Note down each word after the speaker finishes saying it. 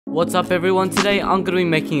What's up everyone, today I'm going to be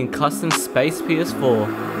making a custom space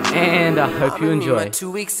PS4 and I hope you enjoy.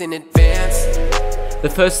 2 weeks in advance.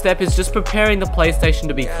 The first step is just preparing the PlayStation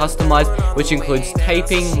to be customized, which includes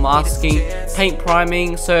taping, masking, paint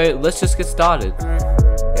priming, so let's just get started.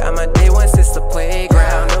 Got my day one since the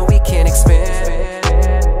playground, no we can't expand.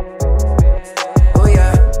 Oh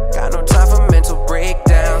yeah, got no time for mental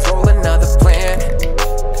breakdowns, roll another plan.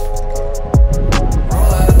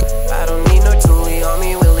 I don't need no toolie on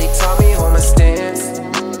me, Willie taught me hold my stance.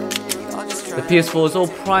 The PS4 is all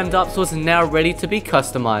primed up, so it's now ready to be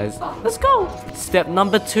customized. Let's go! Step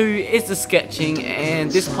number 2 is the sketching, and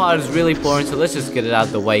this part is really boring, so let's just get it out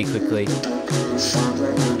of the way quickly.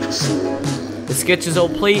 The sketch is all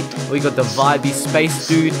complete, we got the vibey space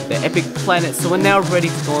dude, the epic planet, so we're now ready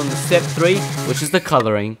to go on to step 3, which is the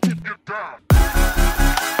coloring.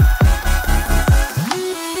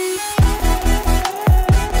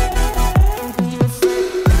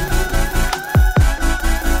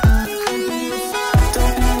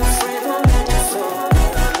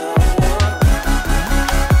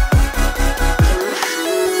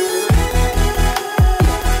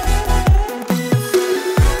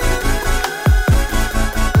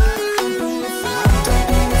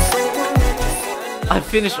 I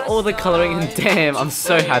finished all the coloring and damn, I'm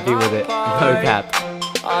so happy with it. No cap.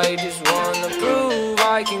 I just wanna prove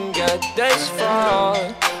I can get this far.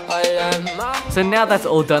 So now that's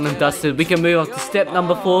all done and dusted, we can move on to step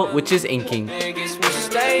number 4, which is inking. Biggest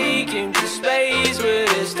mistake into space with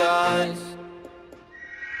the stars.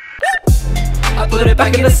 I put it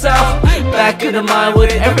back in the south, back in the mind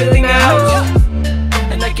with everything out.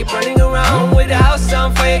 And I keep running around with the house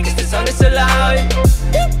on fire, cause the sun is alive.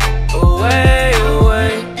 Away,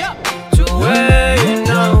 away, to where you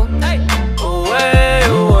know. Away,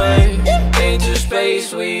 away, into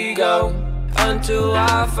space we go. Until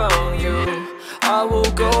I found you, I will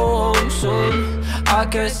go home soon. I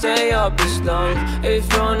can't stay up this long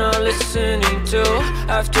if you're not listening to.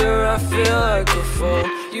 After I feel like a fool,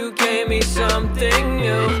 you gave me something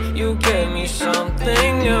new. You gave me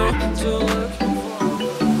something new to look for.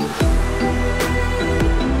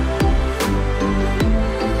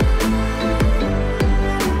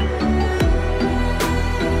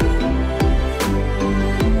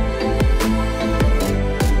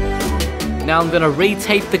 Now I'm gonna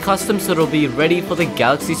retape the custom so it'll be ready for the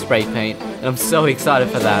Galaxy spray paint, and I'm so excited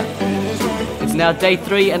for that. It's now day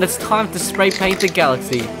 3 and it's time to spray paint the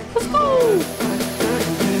Galaxy. Let's go!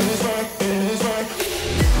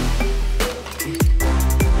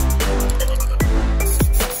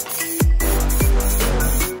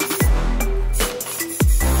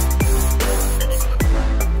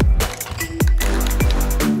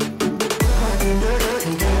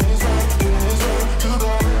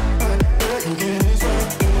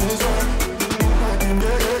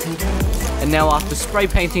 And now after spray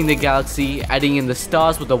painting the Galaxy, adding in the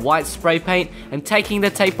stars with the white spray paint, and taking the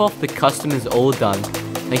tape off, the custom is all done.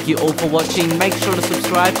 Thank you all for watching, make sure to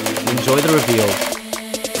subscribe, and enjoy the reveal.